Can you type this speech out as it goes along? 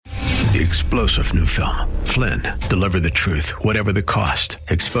The explosive new film, Flynn, deliver the truth, whatever the cost,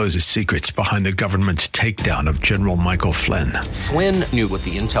 exposes secrets behind the government's takedown of General Michael Flynn. Flynn knew what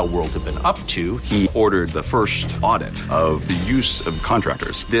the intel world had been up to. He ordered the first audit of the use of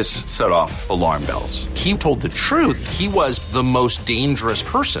contractors. This set off alarm bells. He told the truth. He was the most dangerous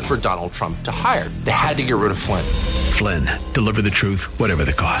person for Donald Trump to hire. They had to get rid of Flynn. Flynn, deliver the truth, whatever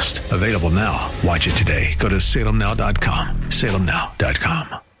the cost. Available now. Watch it today. Go to salemnow.com.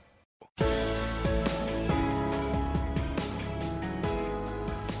 salemnow.com.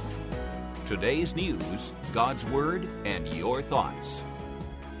 Today's news, God's Word, and your thoughts.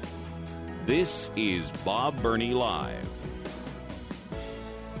 This is Bob Burney Live.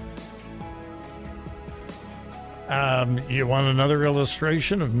 You want another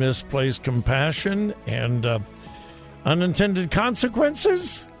illustration of misplaced compassion and unintended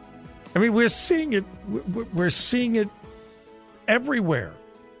consequences? I mean, we're seeing it. We're seeing it everywhere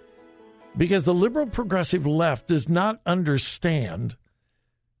because the liberal progressive left does not understand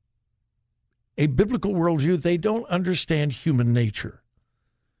a biblical worldview. They don't understand human nature.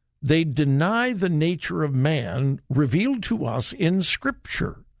 They deny the nature of man revealed to us in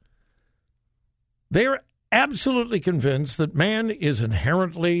Scripture. They are absolutely convinced that man is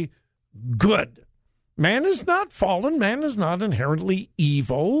inherently good. Man is not fallen. Man is not inherently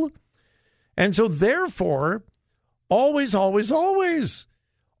evil. And so therefore, always,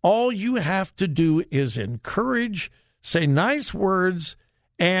 all you have to do is encourage, say nice words,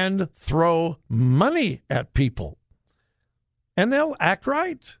 and throw money at people. And they'll act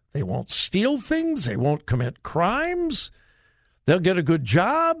right. They won't steal things. They won't commit crimes. They'll get a good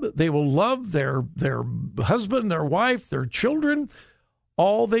job. They will love their husband, their wife, their children.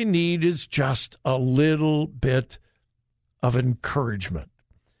 All they need is just a little bit of encouragement.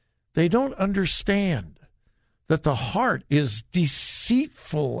 They don't understand that the heart is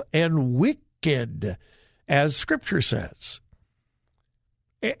deceitful and wicked, as Scripture says.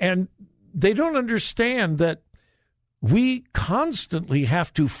 And they don't understand that we constantly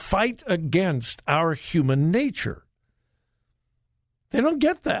have to fight against our human nature. They don't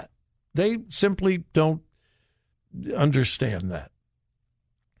get that. They simply don't understand that.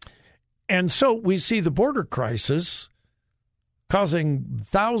 And so we see the border crisis causing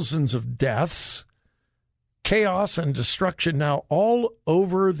thousands of deaths, chaos and destruction now all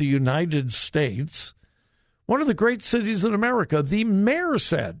over the United States. One of the great cities in America, the mayor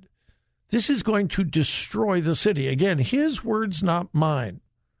said, this is going to destroy the city. Again, his words, not mine.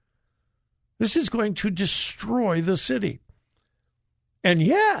 This is going to destroy the city. And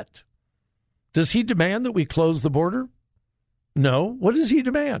yet, does he demand that we close the border? No. What does he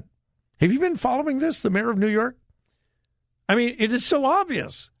demand? Have you been following this, the mayor of New York? I mean, it is so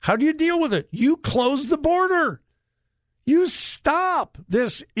obvious. How do you deal with it? You close the border. You stop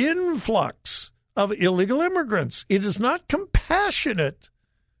this influx of illegal immigrants. It is not compassionate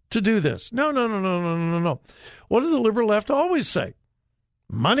to do this. No. What does the liberal left always say?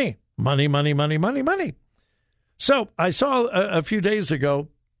 Money. So I saw a few days ago,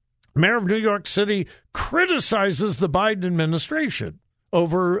 Mayor of New York City criticizes the Biden administration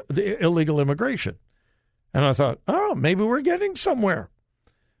over the illegal immigration. And I thought, oh, maybe we're getting somewhere.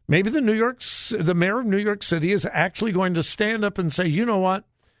 Maybe the mayor of New York City is actually going to stand up and say, you know what?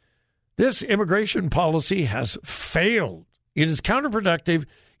 This immigration policy has failed. It is counterproductive.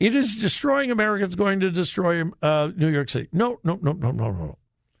 It is destroying America. It's going to destroy New York City. No.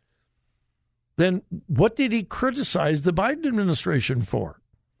 Then what did he criticize the Biden administration for?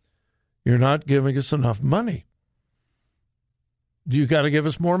 You're not giving us enough money. You got to give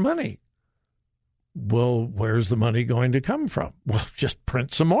us more money. Well, where's the money going to come from? Well, just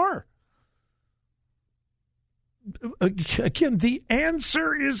print some more. Again, the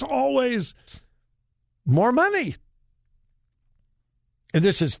answer is always more money. And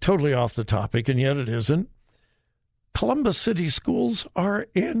this is totally off the topic, and yet it isn't. Columbus City schools are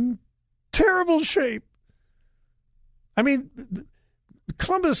in terrible shape. I mean,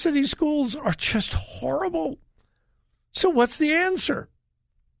 Columbus City schools are just horrible. So what's the answer?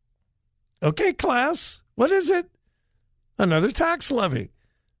 Okay, class, what is it? Another tax levy.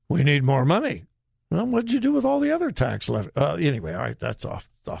 We need more money. Well, what'd you do with all the other tax levy? Anyway, all right, that's off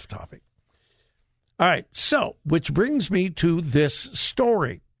topic. All right, so, which brings me to this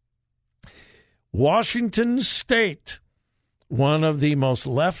story. Washington State, one of the most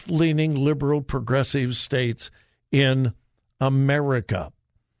left-leaning liberal progressive states in America.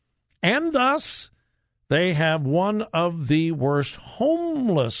 And thus, they have one of the worst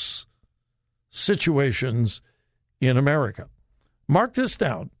homeless situations in America. Mark this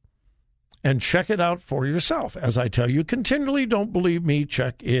down. and check it out for yourself. As I tell you continually, don't believe me,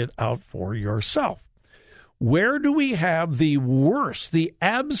 check it out for yourself. Where do we have the worst, the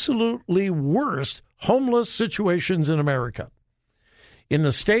absolutely worst homeless situations in America? In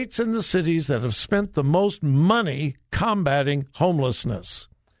the states and the cities that have spent the most money combating homelessness.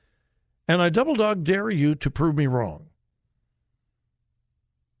 And I double dog dare you to prove me wrong.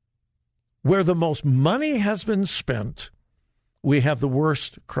 Where the most money has been spent, we have the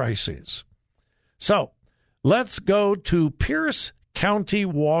worst crises. So let's go to Pierce County,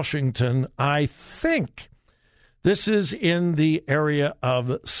 Washington. I think this is in the area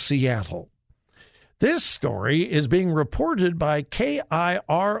of Seattle. This story is being reported by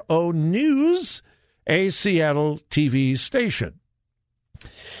KIRO News, a Seattle TV station.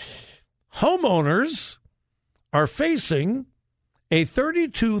 Homeowners are facing a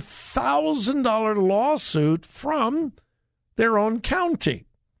 $32,000 lawsuit from their own county.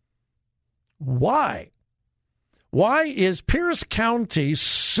 Why? Why is Pierce County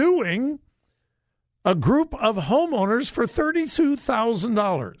suing a group of homeowners for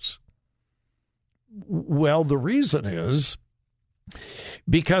 $32,000? Well, the reason is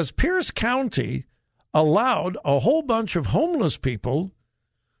because Pierce County allowed a whole bunch of homeless people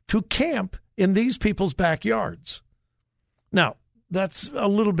to camp in these people's backyards. Now, that's a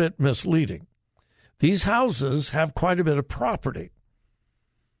little bit misleading. These houses have quite a bit of property.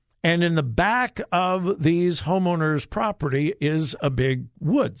 And in the back of these homeowners' property is a big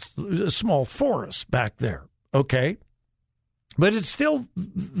woods, a small forest back there, okay? But it's still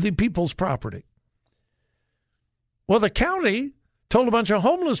the people's property. Well, the county told a bunch of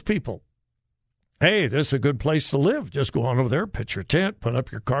homeless people, hey, this is a good place to live. Just go on over there, pitch your tent, put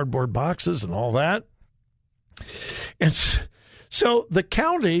up your cardboard boxes and all that. And so the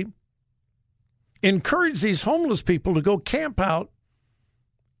county encouraged these homeless people to go camp out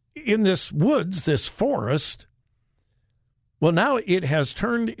in this woods, this forest. Well, now it has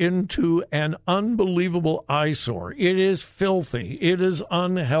turned into an unbelievable eyesore. It is filthy. It is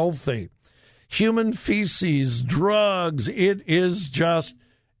unhealthy. Human feces, drugs. It is just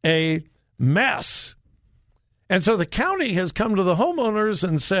a mess. And so the county has come to the homeowners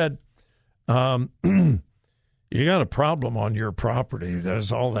and said, you got a problem on your property.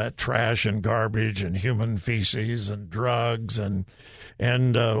 There's all that trash and garbage and human feces and drugs and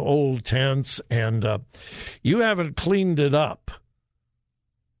old tents, and you haven't cleaned it up.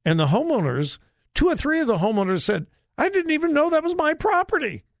 And the homeowners, 2 or 3 of the homeowners said, I didn't even know that was my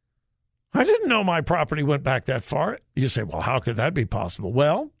property. I didn't know my property went back that far. You say, well, how could that be possible?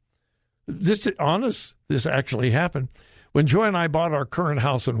 Well, this actually happened. When Joy and I bought our current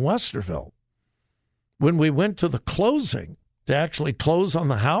house in Westerville, when we went to the closing to actually close on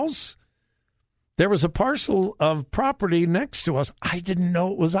the house, there was a parcel of property next to us. I didn't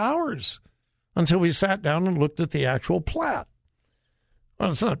know it was ours until we sat down and looked at the actual plat.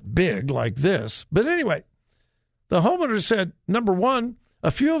 Well, it's not big like this. But anyway, the homeowner said, number one, a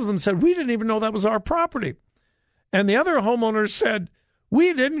few of them said, we didn't even know that was our property. And the other homeowners said,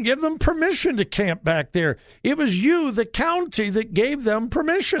 we didn't give them permission to camp back there. It was you, the county, that gave them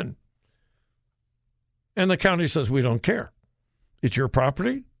permission. And the county says, we don't care. It's your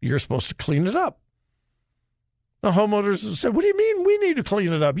property. You're supposed to clean it up. The homeowners said, what do you mean we need to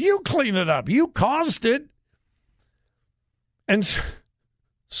clean it up? You clean it up. You caused it. And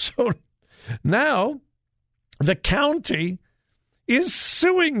so now the county is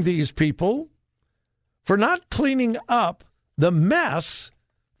suing these people for not cleaning up the mess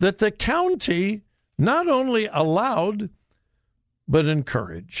that the county not only allowed, but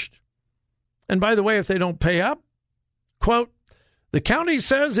encouraged. And by the way, if they don't pay up, quote, the county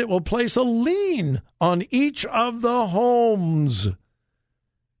says it will place a lien on each of the homes.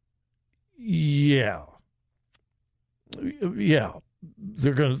 Yeah.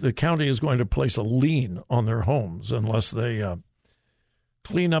 The county is going to place a lien on their homes unless they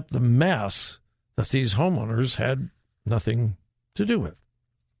clean up the mess that these homeowners had nothing to do with.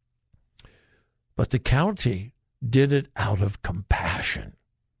 But the county did it out of compassion.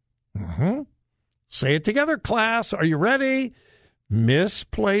 Say it together, class. Are you ready?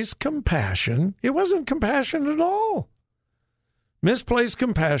 Misplaced compassion. It wasn't compassion at all. Misplaced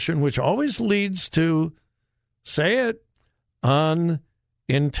compassion, which always leads to, say it,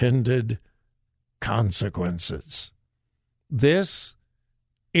 unintended consequences. This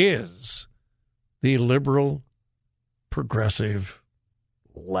is the liberal progressive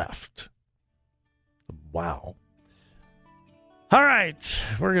left. Wow. All right,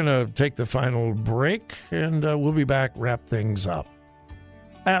 we're going to take the final break, and we'll be back, wrap things up.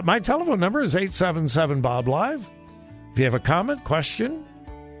 My telephone number is 877-BOB-LIVE. If you have a comment, question,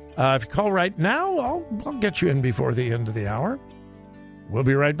 If you call right now, I'll get you in before the end of the hour. We'll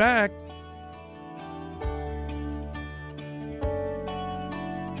be right back.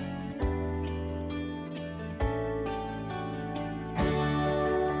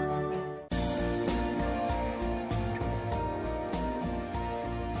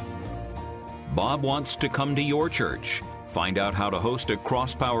 Bob wants to come to your church. Find out how to host a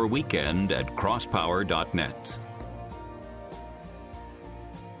Crosspower weekend at crosspower.net.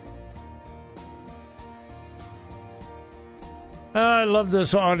 I love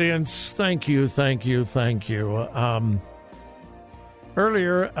this audience. Thank you, thank you, thank you.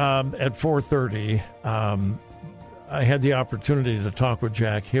 Earlier at 4:30, I had the opportunity to talk with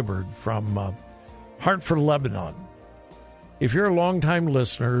Jack Hibbard from Heart for Lebanon. If you're a longtime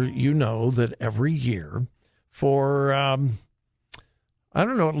listener, you know that every year for,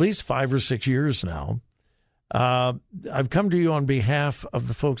 at least 5 or 6 years now, I've come to you on behalf of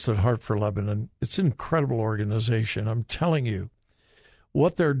the folks at Heart for Lebanon. It's an incredible organization. I'm telling you,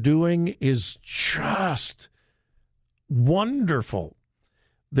 what they're doing is just wonderful.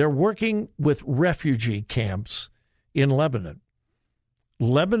 They're working with refugee camps in Lebanon.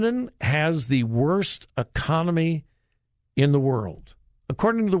 Lebanon has the worst economy in the world,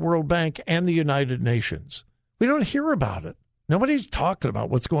 according to the World Bank and the United Nations. We don't hear about it. Nobody's talking about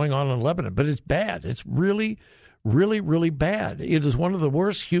what's going on in Lebanon, but it's bad. It's really, really, really bad. It is one of the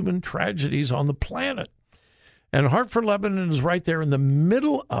worst human tragedies on the planet. And Heart for Lebanon is right there in the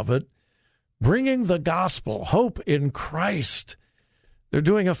middle of it, bringing the gospel, hope in Christ. They're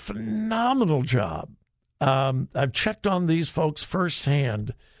doing a phenomenal job. I've checked on these folks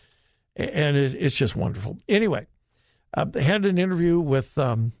firsthand, and it's just wonderful. Anyway, I had an interview with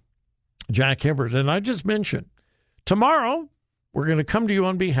Jack Hibbard, and I just mentioned, tomorrow we're going to come to you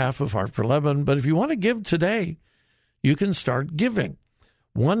on behalf of Heart for Lebanon, but if you want to give today, you can start giving.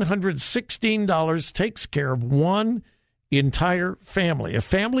 $116 takes care of one entire family, a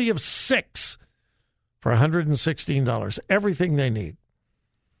family of 6 for $116, everything they need.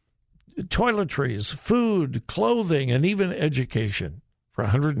 Toiletries, food, clothing, and even education for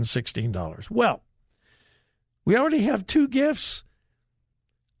 $116. Well, we already have 2 gifts.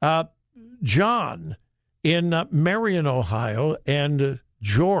 John in Marion, Ohio, and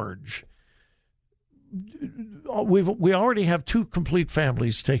George. We already have 2 complete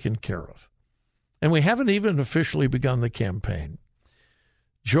families taken care of. And we haven't even officially begun the campaign.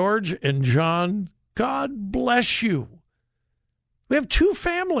 George and John, God bless you. We have 2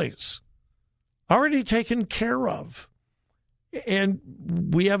 families already taken care of. And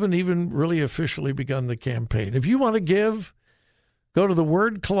we haven't even really officially begun the campaign. If you want to give, go to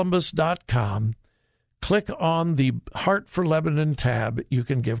thewordcolumbus.com, click on the Heart for Lebanon tab. You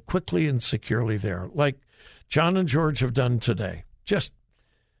can give quickly and securely there, like John and George have done today.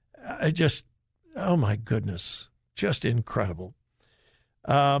 Oh my goodness, just incredible.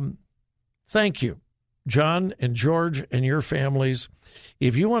 Thank you, John and George and your families.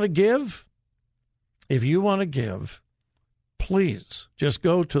 If you want to give, please just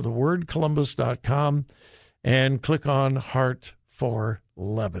go to thewordcolumbus.com and click on Heart for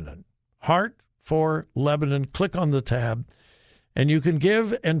Lebanon. Heart for Lebanon. Click on the tab, and you can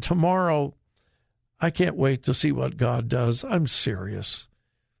give. And tomorrow, I can't wait to see what God does. I'm serious.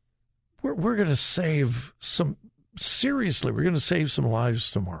 We're going to save some, seriously, we're going to save some lives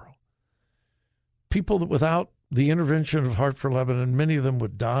tomorrow. People that without the intervention of Heart for Lebanon, many of them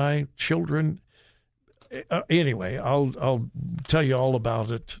would die, children. Anyway, I'll tell you all about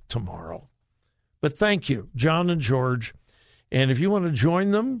it tomorrow. But thank you, John and George. And if you want to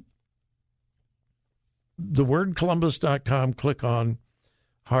join them, thewordcolumbus.com, click on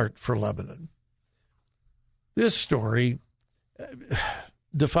Heart for Lebanon. This story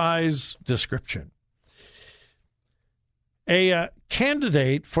defies description. A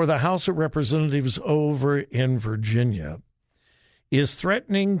candidate for the House of Representatives over in Virginia is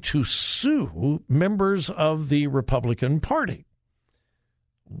threatening to sue members of the Republican Party.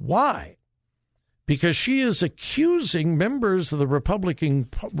 Why? Because she is accusing members of the Republican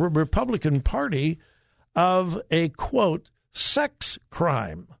Party of a, quote, sex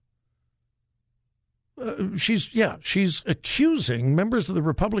crime. She's accusing members of the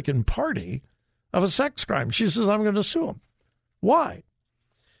Republican Party of a sex crime. She says, I'm going to sue them. Why?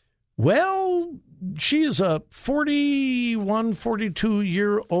 Well, she is a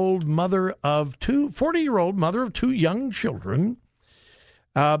 42-year-old mother of 40-year-old mother of 2 young children.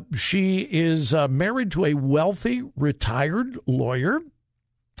 She is married to a wealthy, retired lawyer.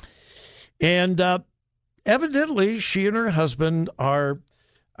 And evidently, she and her husband are,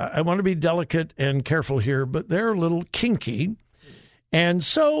 I want to be delicate and careful here, but they're a little kinky. And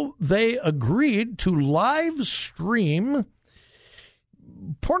so they agreed to live stream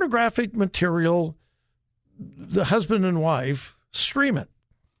pornographic material. The husband and wife stream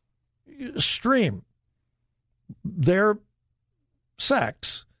their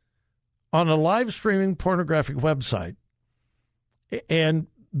sex on a live streaming pornographic website. And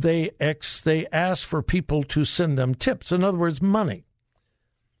they ask for people to send them tips. In other words, money.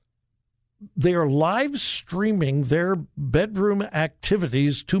 They are live streaming their bedroom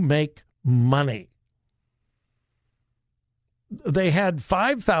activities to make money. They had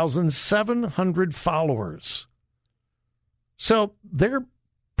 5,700 followers. So they're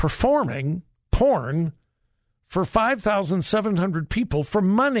performing porn for 5,700 people for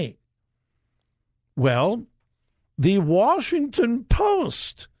money. Well, the Washington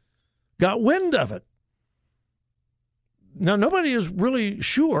Post got wind of it. Now, nobody is really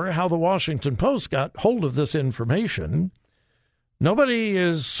sure how the Washington Post got hold of this information. Nobody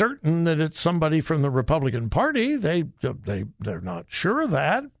is certain that it's somebody from the Republican Party. They're not sure of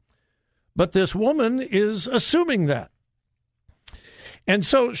that. But this woman is assuming that. And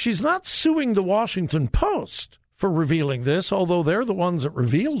so she's not suing the Washington Post for revealing this, although they're the ones that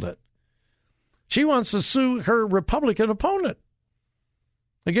revealed it. She wants to sue her Republican opponent.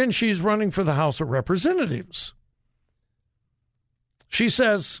 Again, she's running for the House of Representatives. She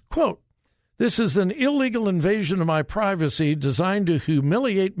says, quote, "This is an illegal invasion of my privacy designed to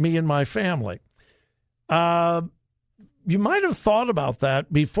humiliate me and my family." You might have thought about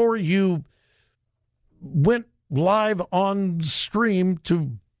that before you went live on stream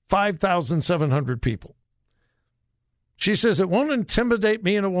to 5,700 people. She says, "It won't intimidate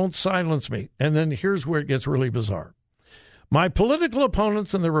me and it won't silence me." And then here's where it gets really bizarre. "My political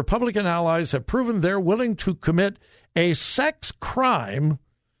opponents and their Republican allies have proven they're willing to commit a sex crime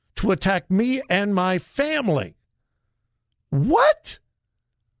to attack me and my family." What?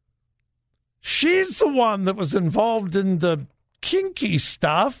 She's the one that was involved in the kinky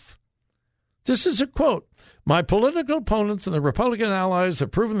stuff. This is a quote. "My political opponents and the Republican allies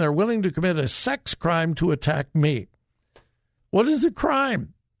have proven they're willing to commit a sex crime to attack me." What is the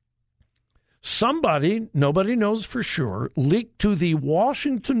crime? Somebody, nobody knows for sure, leaked to the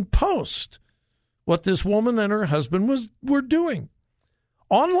Washington Post what this woman and her husband were doing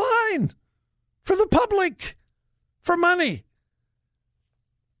online for the public, for money.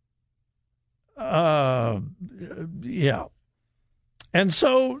 Yeah. And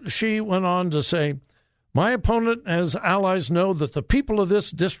so she went on to say, "My opponent and his allies know that the people of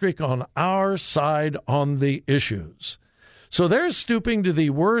this district are on our side on the issues. So they're stooping to the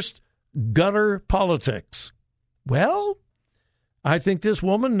worst gutter politics." Well, I think this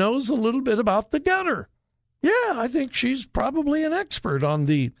woman knows a little bit about the gutter. Yeah, I think she's probably an expert on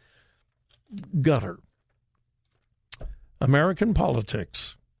the gutter. American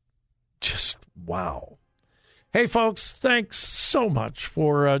politics. Just wow. Hey, folks, thanks so much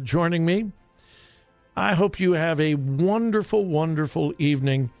for joining me. I hope you have a wonderful, wonderful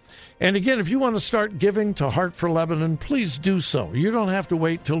evening. And again, if you want to start giving to Heart for Lebanon, please do so. You don't have to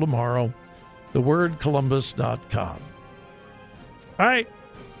wait till tomorrow. thewordcolumbus.com. All right.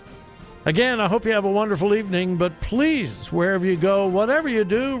 Again, I hope you have a wonderful evening, but please, wherever you go, whatever you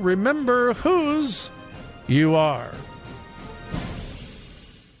do, remember whose you are.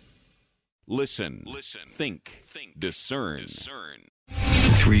 Listen. Think. Discern.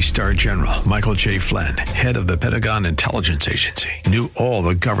 3-star General Michael J. Flynn, head of the Pentagon Intelligence Agency, knew all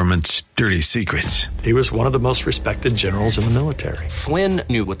the government's dirty secrets. He was one of the most respected generals in the military. Flynn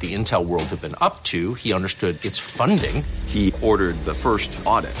knew what the intel world had been up to. He understood its funding. He ordered the first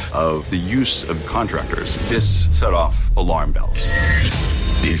audit of the use of contractors. This set off alarm bells.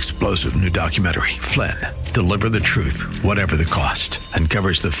 The explosive new documentary, Flynn, Deliver the Truth, Whatever the Cost,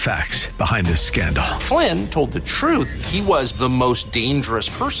 uncovers the facts behind this scandal. Flynn told the truth. He was the most dangerous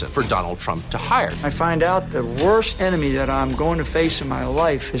person for Donald Trump to hire. I find out the worst enemy that I'm going to face in my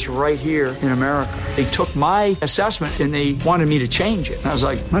life is right here in America. They took my assessment and they wanted me to change it. And I was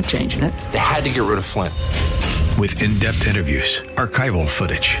like, I'm not changing it. They had to get rid of Flynn. With in-depth interviews, archival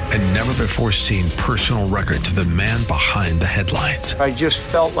footage, and never-before-seen personal records of the man behind the headlines. I just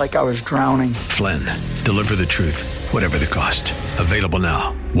felt like I was drowning. Flynn, Deliver the Truth, Whatever the Cost. Available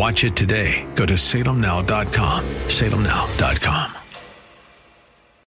now. Watch it today. Go to salemnow.com. salemnow.com.